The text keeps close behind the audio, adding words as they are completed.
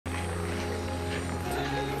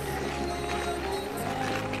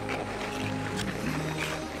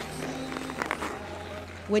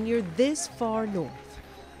When you're this far north,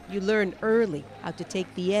 you learn early how to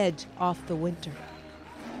take the edge off the winter.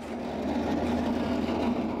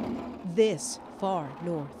 This far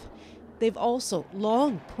north, they've also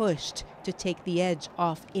long pushed to take the edge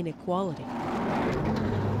off inequality.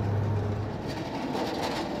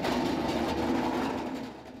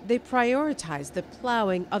 They prioritize the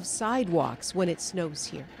plowing of sidewalks when it snows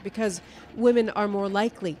here because women are more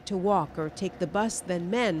likely to walk or take the bus than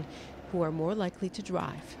men, who are more likely to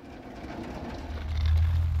drive.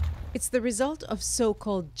 It's the result of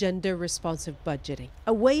so-called gender-responsive budgeting,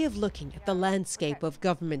 a way of looking at the landscape of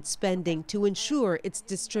government spending to ensure it's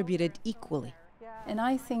distributed equally. And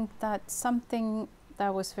I think that something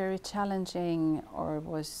that was very challenging or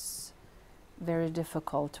was very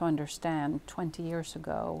difficult to understand 20 years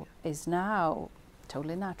ago is now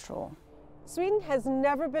totally natural. Sweden has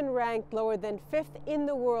never been ranked lower than 5th in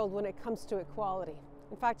the world when it comes to equality.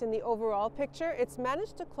 In fact, in the overall picture, it's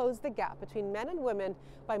managed to close the gap between men and women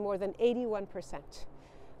by more than 81%.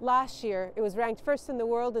 Last year, it was ranked first in the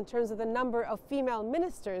world in terms of the number of female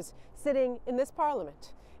ministers sitting in this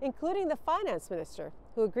parliament, including the finance minister,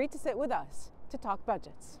 who agreed to sit with us to talk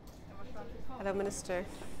budgets. Hello, Minister.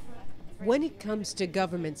 When it comes to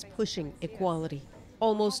governments pushing equality,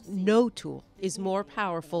 almost no tool is more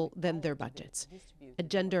powerful than their budgets. A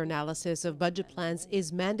gender analysis of budget plans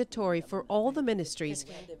is mandatory for all the ministries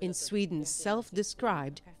in Sweden's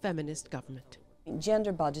self-described feminist government.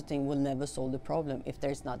 Gender budgeting will never solve the problem if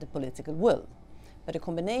there's not a political will. But a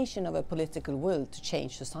combination of a political will to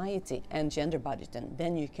change society and gender budgeting,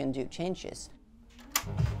 then you can do changes.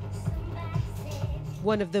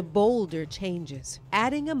 One of the bolder changes,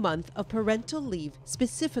 adding a month of parental leave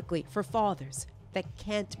specifically for fathers that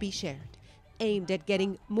can't be shared, aimed at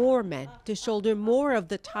getting more men to shoulder more of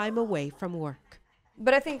the time away from work.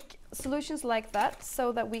 But I think solutions like that,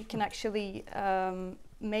 so that we can actually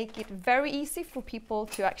make it very easy for people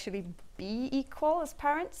to actually be equal as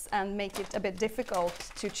parents and make it a bit difficult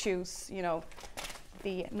to choose,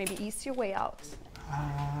 the maybe easier way out.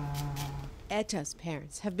 Etta's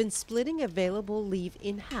parents have been splitting available leave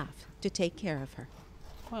in half to take care of her.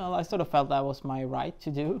 Well, I sort of felt that was my right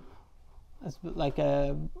to do. It's like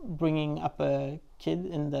bringing up a kid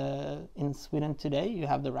in Sweden today. You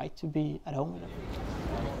have the right to be at home with them.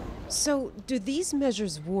 So, do these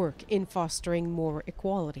measures work in fostering more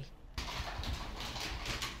equality?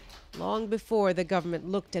 Long before the government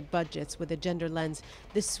looked at budgets with a gender lens,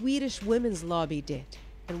 the Swedish women's lobby did.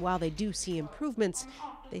 And while they do see improvements,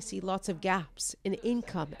 they see lots of gaps in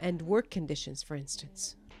income and work conditions, for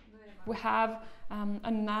instance. We have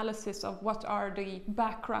analysis of what are the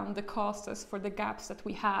background, the causes for the gaps that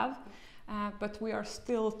we have, but we are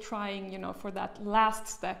still trying, for that last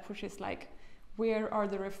step, which is like, where are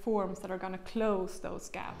the reforms that are going to close those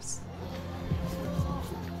gaps?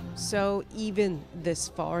 So even this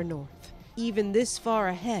far north, even this far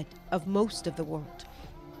ahead of most of the world,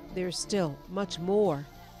 there's still much more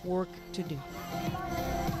work to do.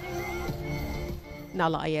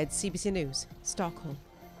 Nalla Ayed, CBC News, Stockholm.